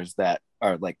relievers that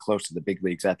are like close to the big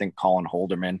leagues, I think Colin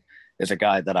Holderman is a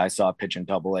guy that I saw pitch in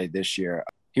AA this year.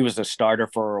 He was a starter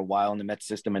for a while in the Mets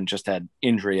system and just had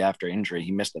injury after injury.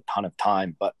 He missed a ton of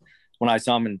time, but when I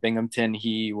saw him in Binghamton,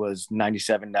 he was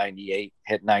 97, 98,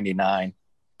 hit 99,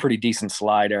 pretty decent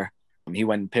slider. He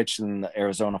went and pitched in the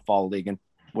Arizona Fall League and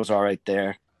was all right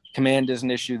there. Command is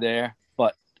an issue there,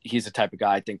 but he's the type of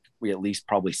guy I think we at least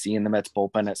probably see in the Mets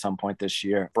bullpen at some point this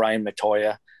year. Brian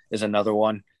Matoya is another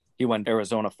one. He went to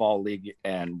Arizona Fall League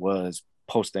and was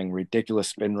posting ridiculous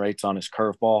spin rates on his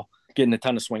curveball, getting a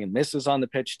ton of swing and misses on the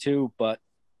pitch too, but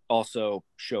also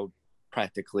showed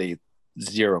practically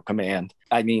zero command.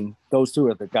 I mean, those two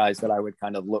are the guys that I would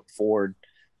kind of look forward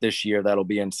this year that'll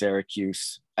be in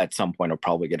Syracuse at some point will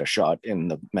probably get a shot in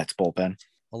the Mets bullpen.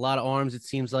 A lot of arms, it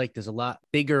seems like. There's a lot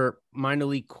bigger minor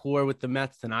league core with the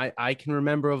Mets than I can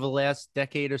remember over the last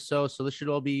decade or so. So this should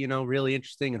all be, really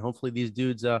interesting. And hopefully these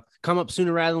dudes come up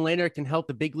sooner rather than later. It can help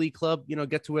the big league club,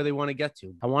 get to where they want to get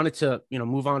to. I wanted to,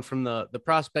 move on from the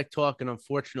prospect talk. And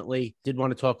unfortunately did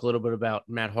want to talk a little bit about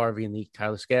Matt Harvey and the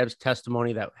Tyler Scabbs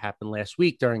testimony that happened last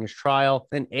week during his trial.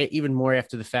 And even more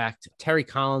after the fact, Terry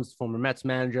Collins, the former Mets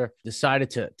manager, decided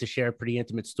to share a pretty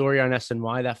intimate story on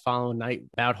SNY that following night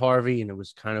about Harvey. And it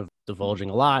was kind of divulging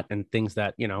a lot and things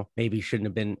that, maybe shouldn't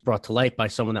have been brought to light by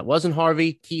someone that wasn't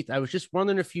Harvey. Keith, I was just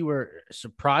wondering if you were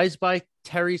surprised by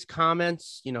Terry's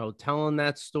comments, telling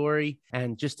that story,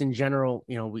 and just in general,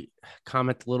 we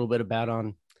comment a little bit about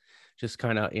on just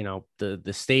kind of,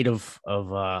 the state of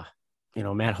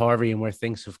Matt Harvey and where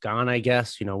things have gone, I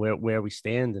guess, where we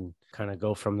stand and kind of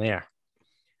go from there.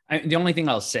 The only thing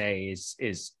I'll say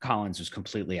is Collins was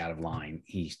completely out of line.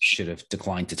 He should have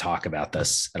declined to talk about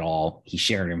this at all. He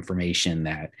shared information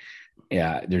that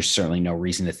there's certainly no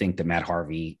reason to think that Matt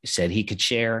Harvey said he could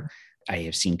share. I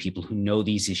have seen people who know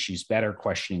these issues better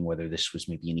questioning whether this was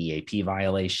maybe an EAP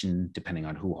violation, depending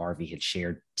on who Harvey had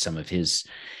shared some of his,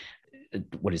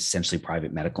 what is essentially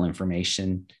private medical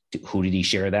information. Who did he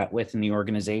share that with in the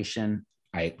organization?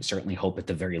 I certainly hope at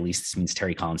the very least this means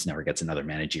Terry Collins never gets another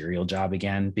managerial job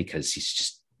again, because he's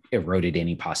just eroded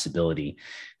any possibility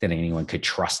that anyone could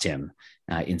trust him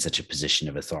in such a position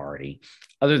of authority.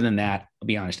 Other than that, I'll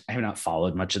be honest, I have not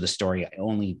followed much of the story. I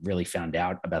only really found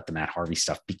out about the Matt Harvey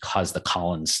stuff because the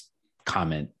Collins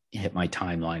comment hit my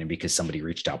timeline and because somebody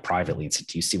reached out privately and said,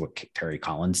 do you see what Terry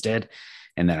Collins did?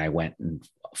 And then I went and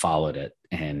followed it.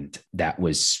 And that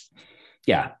was,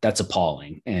 that's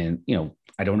appalling. And,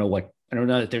 I don't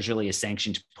know that there's really a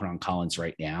sanction to put on Collins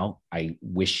right now. I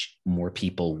wish more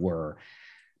people were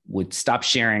would stop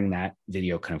sharing that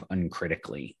video kind of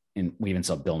uncritically. And we even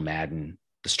saw Bill Madden,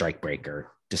 the strikebreaker,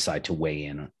 decide to weigh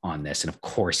in on this. And of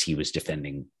course, he was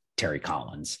defending Terry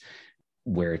Collins,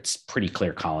 where it's pretty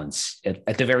clear Collins,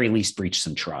 at the very least, breached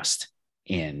some trust.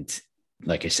 And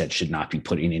like I said, should not be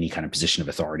put in any kind of position of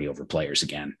authority over players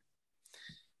again.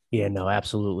 Yeah, no,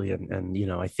 absolutely.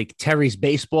 And I think Terry's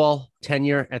baseball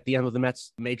tenure at the end of the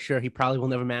Mets made sure he probably will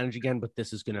never manage again, but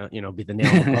this is going to, be the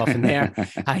nail in the coffin there.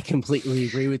 I completely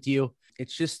agree with you.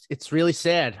 It's really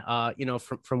sad,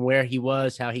 from where he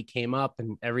was, how he came up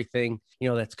and everything,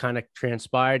 that's kind of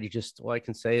transpired. All I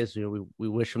can say is, we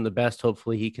wish him the best.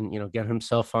 Hopefully he can, get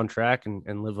himself on track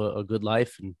and live a good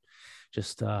life. And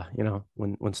just,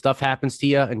 when stuff happens to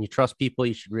you and you trust people,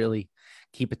 you should really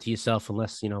keep it to yourself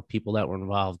unless, people that were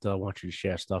involved want you to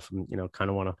share stuff and, kind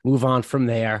of want to move on from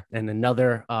there. And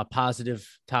another positive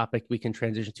topic we can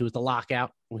transition to is the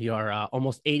lockout. We are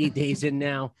almost 80 days in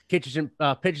now. Pitchers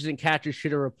and catchers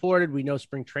should have reported. We know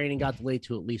spring training got delayed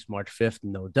to at least March 5th.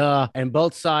 No duh. And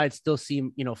both sides still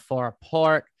seem, far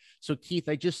apart. So Keith,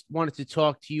 I just wanted to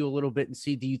talk to you a little bit and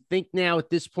see, do you think now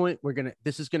at this point,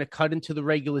 this is going to cut into the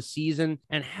regular season?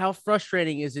 And how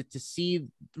frustrating is it to see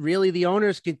really the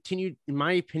owners continue, in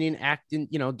my opinion, acting,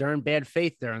 during bad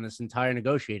faith during this entire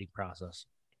negotiating process?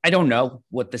 I don't know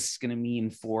what this is going to mean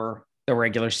for the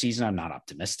regular season. I'm not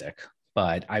optimistic,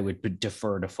 but I would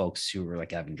defer to folks who are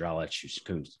like Evan Drellich,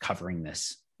 who's covering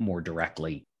this more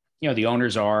directly. The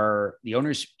owners,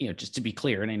 just to be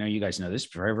clear, and I know you guys know this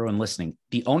for everyone listening,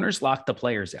 the owners locked the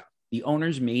players out. The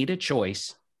owners made a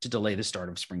choice to delay the start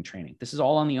of spring training. This is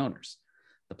all on the owners.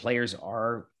 The players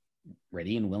are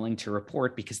ready and willing to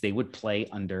report because they would play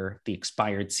under the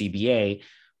expired CBA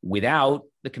without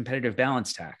the competitive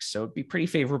balance tax. So it'd be pretty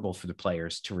favorable for the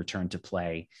players to return to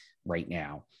play right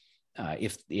now.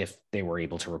 If they were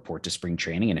able to report to spring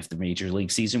training, and if the major league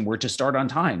season were to start on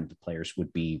time, the players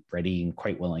would be ready and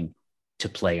quite willing to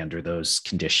play under those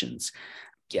conditions.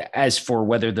 Yeah, as for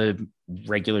whether the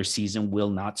regular season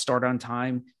will not start on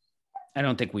time, I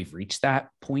don't think we've reached that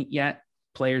point yet.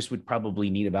 Players would probably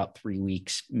need about 3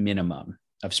 weeks minimum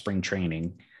of spring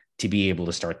training to be able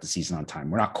to start the season on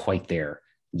time. We're not quite there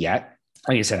yet.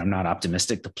 Like I said, I'm not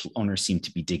optimistic. The owners seem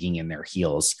to be digging in their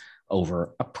heels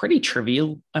over a pretty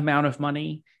trivial amount of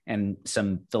money and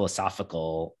some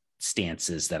philosophical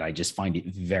stances that I just find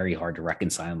it very hard to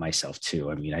reconcile myself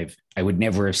to. I mean, I would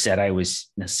never have said I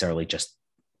was necessarily just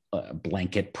a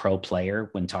blanket pro player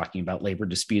when talking about labor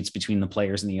disputes between the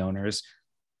players and the owners.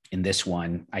 In this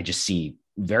one, I just see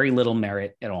very little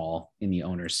merit at all in the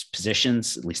owners'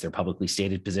 positions, at least their publicly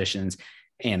stated positions.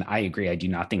 And I agree. I do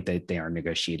not think that they are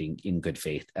negotiating in good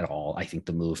faith at all. I think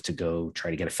the move to go try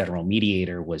to get a federal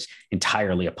mediator was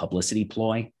entirely a publicity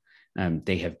ploy.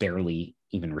 They have barely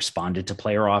even responded to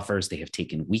player offers. They have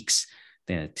taken weeks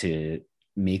to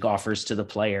make offers to the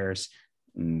players.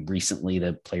 Recently,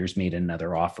 the players made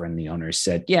another offer and the owners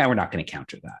said, yeah, we're not going to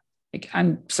counter that. Like,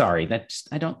 I'm sorry,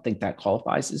 I don't think that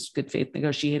qualifies as good faith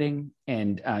negotiating.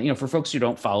 And, for folks who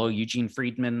don't follow Eugene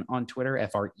Friedman on Twitter,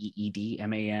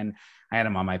 FREEDMAN, I had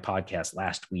him on my podcast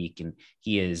last week, and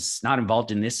he is not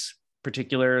involved in this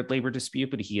particular labor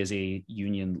dispute, but he is a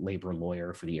union labor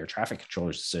lawyer for the Air Traffic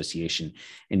Controllers Association.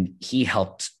 And he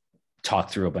helped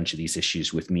talk through a bunch of these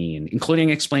issues with me, and including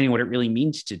explaining what it really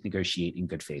means to negotiate in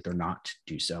good faith or not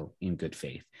do so in good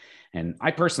faith. And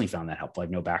I personally found that helpful. I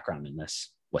have no background in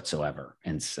this whatsoever.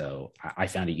 And so I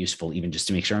found it useful even just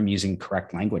to make sure I'm using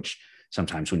correct language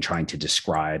sometimes when trying to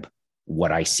describe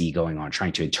what I see going on,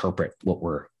 trying to interpret what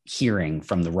we're hearing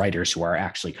from the writers who are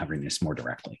actually covering this more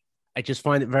directly. I just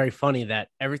find it very funny that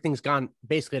everything's gone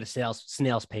basically at a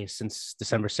snail's pace since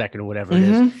December 2nd or whatever it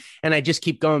is. And I just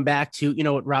keep going back to,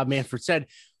 what Rob Manfred said.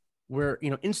 We're,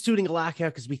 instituting a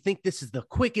lockout because we think this is the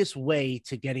quickest way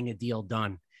to getting a deal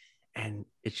done. And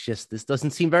it's just, this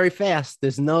doesn't seem very fast.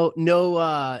 There's no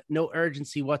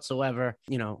urgency whatsoever.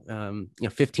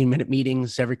 15-minute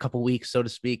meetings every couple of weeks, so to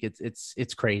speak.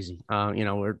 It's crazy.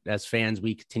 We're, as fans,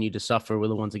 we continue to suffer. We're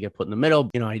the ones that get put in the middle.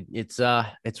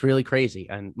 It's really crazy.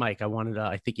 And Mike,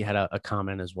 I think you had a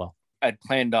comment as well. I'd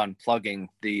planned on plugging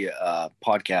the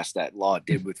podcast that Law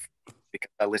did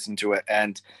because I listened to it,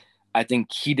 and I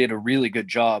think he did a really good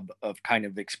job of kind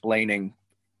of explaining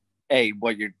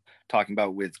what you're talking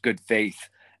about with good faith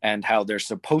and how they're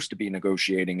supposed to be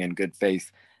negotiating in good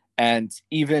faith. And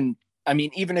even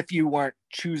if you weren't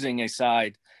choosing a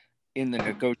side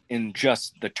in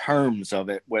just the terms of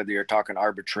it, whether you're talking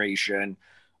arbitration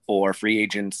or free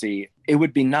agency, it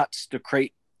would be nuts to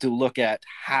look at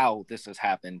how this has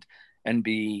happened and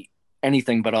be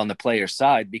anything but on the player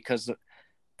side, because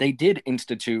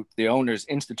the owners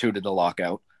instituted the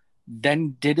lockout,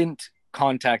 then didn't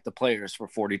contact the players for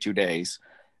 42 days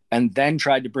and then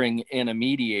tried to bring in a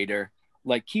mediator,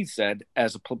 like Keith said,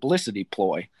 as a publicity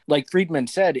ploy. Like Friedman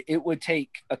said, it would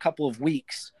take a couple of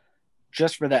weeks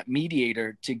just for that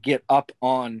mediator to get up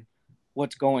on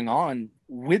what's going on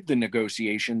with the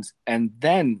negotiations, and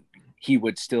then he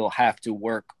would still have to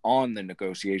work on the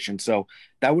negotiation. So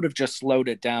that would have just slowed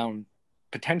it down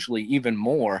potentially even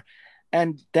more.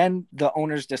 And then the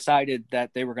owners decided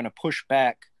that they were going to push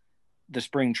back the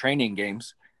spring training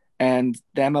games, and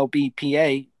the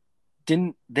MLBPA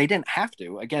didn't have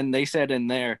to. Again, they said in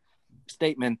their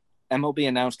statement, MLB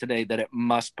announced today that it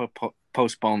must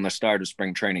postpone the start of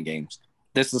spring training games.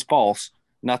 This is false.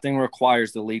 Nothing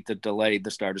requires the league to delay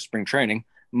the start of spring training,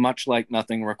 much like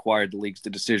nothing required the league's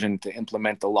decision to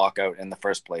implement the lockout in the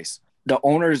first place. The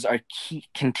owners are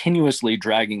continuously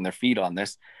dragging their feet on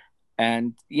this.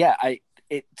 And yeah,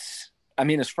 it's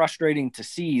frustrating to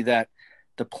see that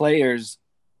the players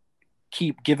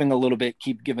keep giving a little bit,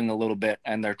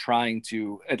 and they're trying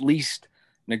to at least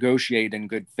negotiate in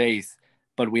good faith.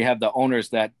 But we have the owners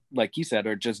that, like you said,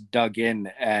 are just dug in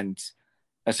and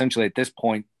essentially at this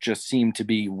point just seem to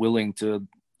be willing to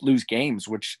lose games,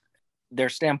 which their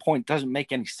standpoint doesn't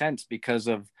make any sense because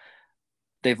of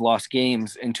they've lost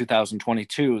games in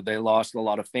 2022. They lost a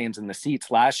lot of fans in the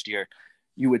seats last year.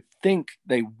 You would think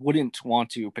they wouldn't want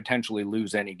to potentially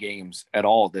lose any games at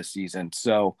all this season.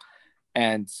 So,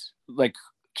 and like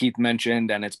Keith mentioned,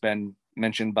 and it's been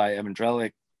mentioned by Evan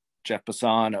Drellick, Jeff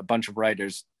Bassan, a bunch of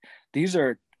writers, these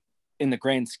are, in the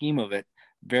grand scheme of it,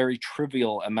 very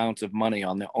trivial amounts of money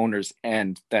on the owners'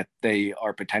 end that they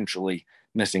are potentially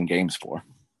missing games for.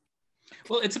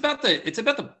 Well, it's about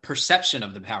the perception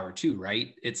of the power too,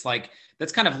 right? It's like,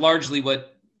 that's kind of largely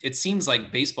what it seems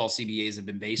like baseball CBAs have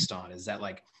been based on, is that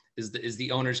like, is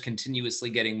the owners continuously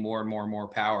getting more and more and more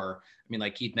power. I mean,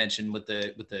 like Keith mentioned with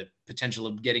the potential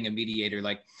of getting a mediator,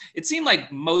 like it seemed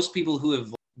like most people who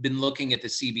have been looking at the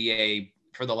CBA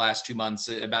for the last 2 months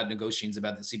about negotiations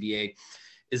about the CBA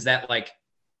is that like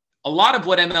a lot of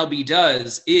what MLB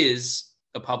does is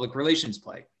a public relations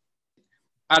play.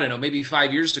 I don't know, maybe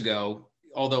 5 years ago,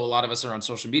 although a lot of us are on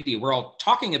social media, we're all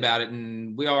talking about it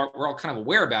and we're all kind of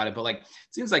aware about it. But like, it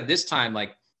seems like this time,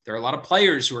 like there are a lot of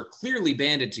players who are clearly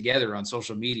banded together on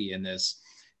social media in this.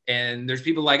 And there's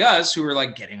people like us who are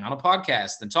like getting on a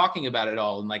podcast and talking about it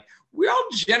all. And like, we all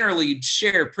generally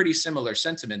share pretty similar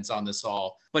sentiments on this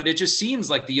all, but it just seems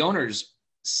like the owners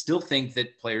still think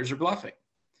that players are bluffing.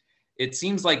 It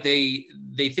seems like they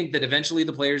think that eventually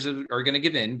the players are going to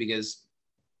give in because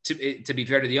to be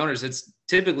fair to the owners, it's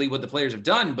typically what the players have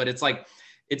done, but it's like,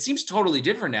 it seems totally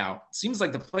different now. It seems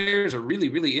like the players are really,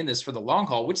 really in this for the long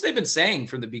haul, which they've been saying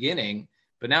from the beginning,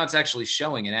 but now it's actually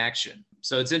showing in action.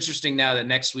 So it's interesting now that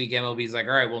next week MLB is like,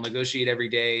 all right, we'll negotiate every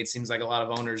day. It seems like a lot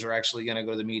of owners are actually going to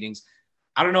go to the meetings.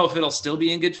 I don't know if it'll still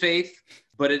be in good faith,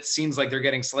 but it seems like they're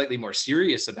getting slightly more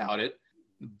serious about it.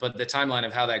 But the timeline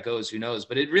of how that goes, who knows?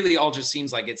 But it really all just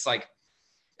seems like it's like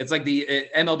the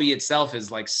MLB itself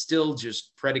is like still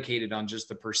just predicated on just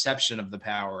the perception of the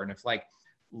power. And if like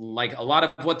a lot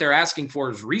of what they're asking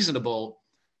for is reasonable,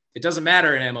 it doesn't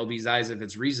matter in MLB's eyes if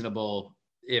it's reasonable.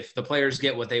 If the players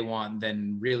get what they want,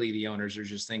 then really the owners are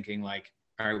just thinking like,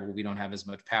 all right, well, we don't have as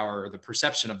much power, or the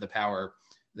perception of the power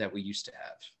that we used to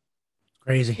have.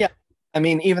 Crazy. Yeah. I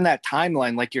mean, even that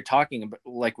timeline, like you're talking about,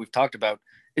 like we've talked about,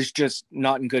 is just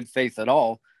not in good faith at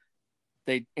all.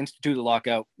 They instituted a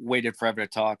lockout, waited forever to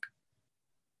talk.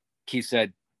 Keith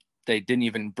said they didn't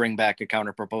even bring back a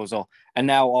counter proposal. And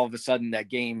now all of a sudden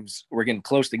we're getting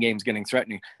close to games getting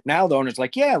threatening. Now the owner's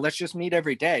like, yeah, let's just meet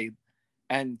every day.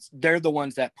 And they're the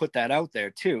ones that put that out there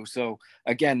too. So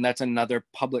again, that's another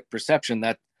public perception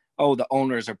that, oh, the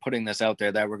owners are putting this out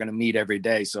there that we're going to meet every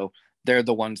day. So they're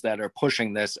the ones that are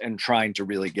pushing this and trying to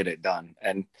really get it done.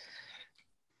 And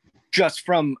just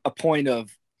from a point of,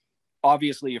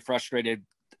 obviously you're frustrated,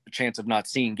 the chance of not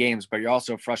seeing games, but you're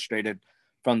also frustrated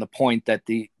from the point that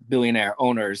the billionaire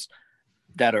owners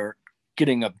that are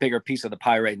getting a bigger piece of the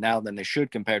pie right now than they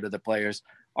should compared to the players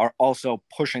are also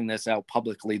pushing this out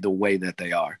publicly the way that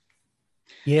they are.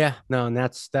 Yeah, no, and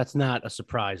that's not a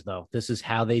surprise though. This is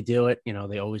how they do it. You know,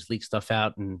 they always leak stuff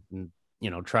out and you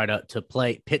know, try to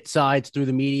play pit sides through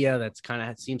the media. That's kind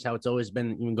of seems how it's always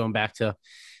been, even going back to,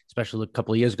 especially a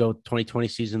couple of years ago, 2020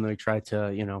 season, they tried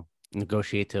to, you know,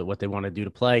 negotiate to what they want to do to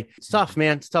play. It's tough,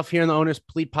 man. It's tough hearing the owners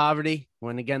plead poverty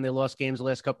when, again, they lost games the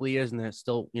last couple of years and they're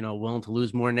still, you know, willing to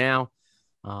lose more now.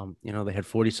 You know, they had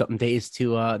 40 something days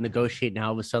to negotiate. Now,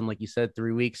 all of a sudden, like you said,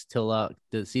 3 weeks till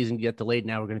the season get delayed.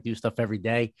 Now we're going to do stuff every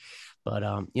day. But,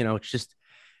 you know, it's just,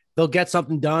 they'll get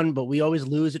something done, but we always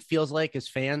lose, it feels like, as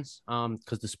fans,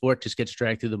 because the sport just gets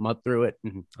dragged through the mud through it.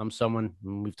 And I'm someone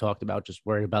we've talked about just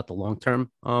worried about the long term,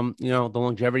 the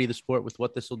longevity of the sport with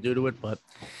what this will do to it. But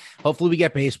hopefully we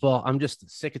get baseball. I'm just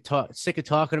sick of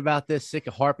talking about this, sick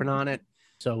of harping on it.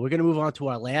 So we're going to move on to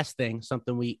our last thing,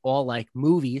 something we all like,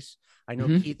 movies. I know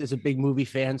Keith is a big movie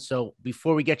fan. So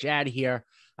before we get you out of here,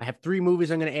 I have 3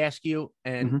 movies I'm going to ask you.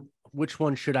 And which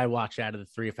one should I watch out of the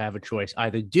 3 if I have a choice?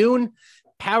 Either Dune,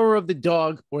 Power of the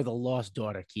Dog, or The Lost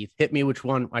Daughter. Keith, hit me which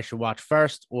one I should watch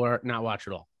first or not watch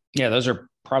at all. Yeah, those are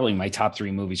probably my top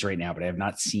 3 movies right now, but I have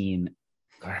not seen,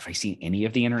 have I seen any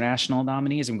of the international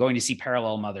nominees? I'm going to see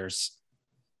Parallel Mothers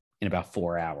in about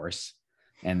 4 hours.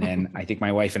 And then I think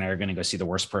my wife and I are going to go see The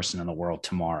Worst Person in the World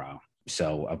tomorrow.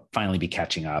 So I'll finally be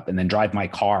catching up, and then Drive My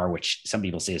Car, which some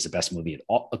people say is the best movie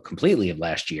completely of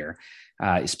last year,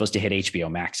 is supposed to hit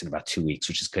HBO Max in about 2 weeks,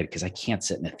 which is good because I can't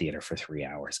sit in a theater for 3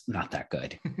 hours. Not that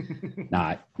good.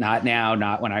 not now,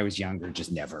 not when I was younger,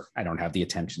 just never. I don't have the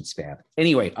attention span.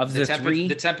 Anyway, of the 3,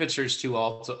 the temperature's too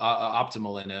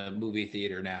optimal in a movie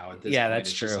theater now. At this point. That's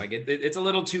it's true. Just like it's a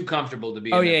little too comfortable to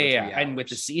be. Oh yeah. And with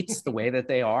the seats the way that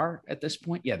they are at this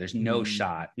point, there's no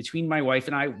shot between my wife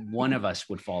and I. One of us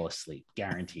would fall asleep,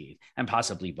 guaranteed, and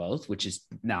possibly both, which is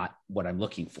not what I'm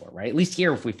looking for, right? At least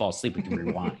here, if we fall asleep, we can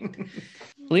rewind.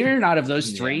 Believe it or not, of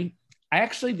those 3, I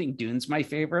actually think Dune's my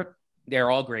favorite. They're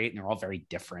all great and they're all very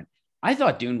different. I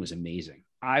thought Dune was amazing.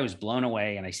 I was blown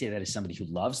away. And I say that as somebody who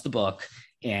loves the book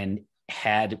and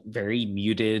had very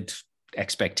muted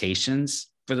expectations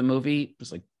for the movie. It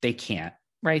was like, they can't,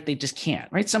 right? They just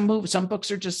can't, right? Some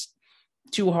books are just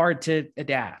too hard to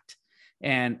adapt.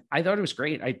 And I thought it was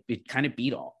great. It kind of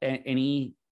beat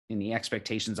any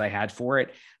expectations I had for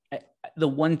it. The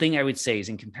one thing I would say is,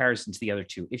 in comparison to the other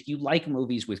 2, if you like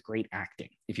movies with great acting,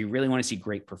 if you really want to see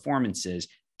great performances,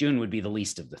 Dune would be the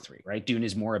least of the 3, right? Dune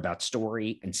is more about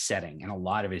story and setting, and a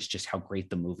lot of it is just how great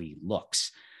the movie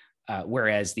looks.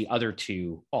 Whereas the other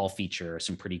 2 all feature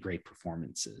some pretty great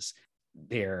performances.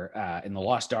 There, in The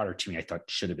Lost Daughter, to me, I thought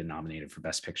should have been nominated for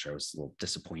Best Picture. I was a little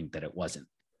disappointed that it wasn't.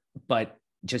 But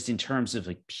just in terms of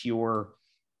like pure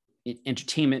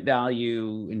entertainment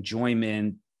value,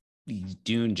 enjoyment,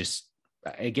 Dune just,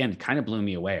 again, kind of blew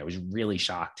me away. I was really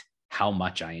shocked how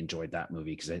much I enjoyed that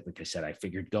movie because, like I said, I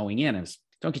figured going in,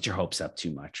 don't get your hopes up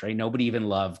too much, right? Nobody even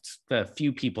a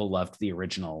few people loved the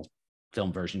original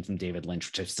film version from David Lynch,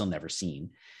 which I've still never seen.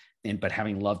 But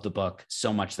having loved the book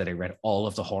so much that I read all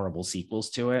of the horrible sequels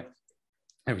to it,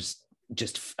 I was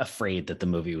just afraid that the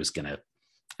movie was going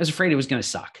to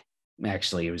suck.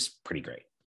 Actually, it was pretty great.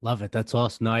 Love it. That's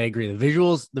awesome. No, I agree. The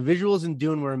visuals in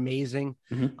Dune were amazing.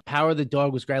 Power of the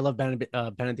Dog was great. I love Benedict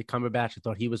Cumberbatch. I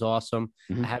thought he was awesome.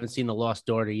 I haven't seen The Lost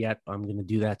Daughter yet. I'm going to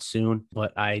do that soon,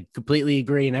 but I completely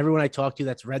agree. And everyone I talked to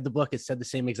that's read the book has said the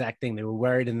same exact thing. They were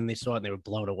worried and then they saw it and they were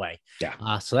blown away.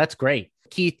 Yeah. So that's great.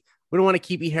 Keith, we don't want to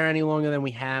keep you here any longer than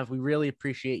we have. We really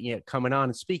appreciate you coming on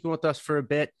and speaking with us for a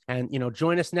bit. And,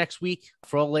 join us next week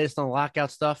for all the latest on the lockout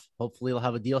stuff. Hopefully they'll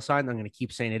have a deal signed. I'm going to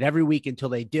keep saying it every week until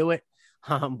they do it.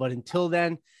 But until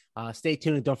then, stay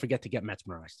tuned and don't forget to get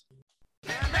mesmerized.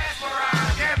 Get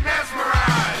mesmerized, get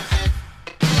mesmerized.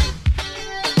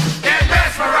 Get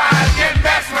mesmerized, get mesmerized.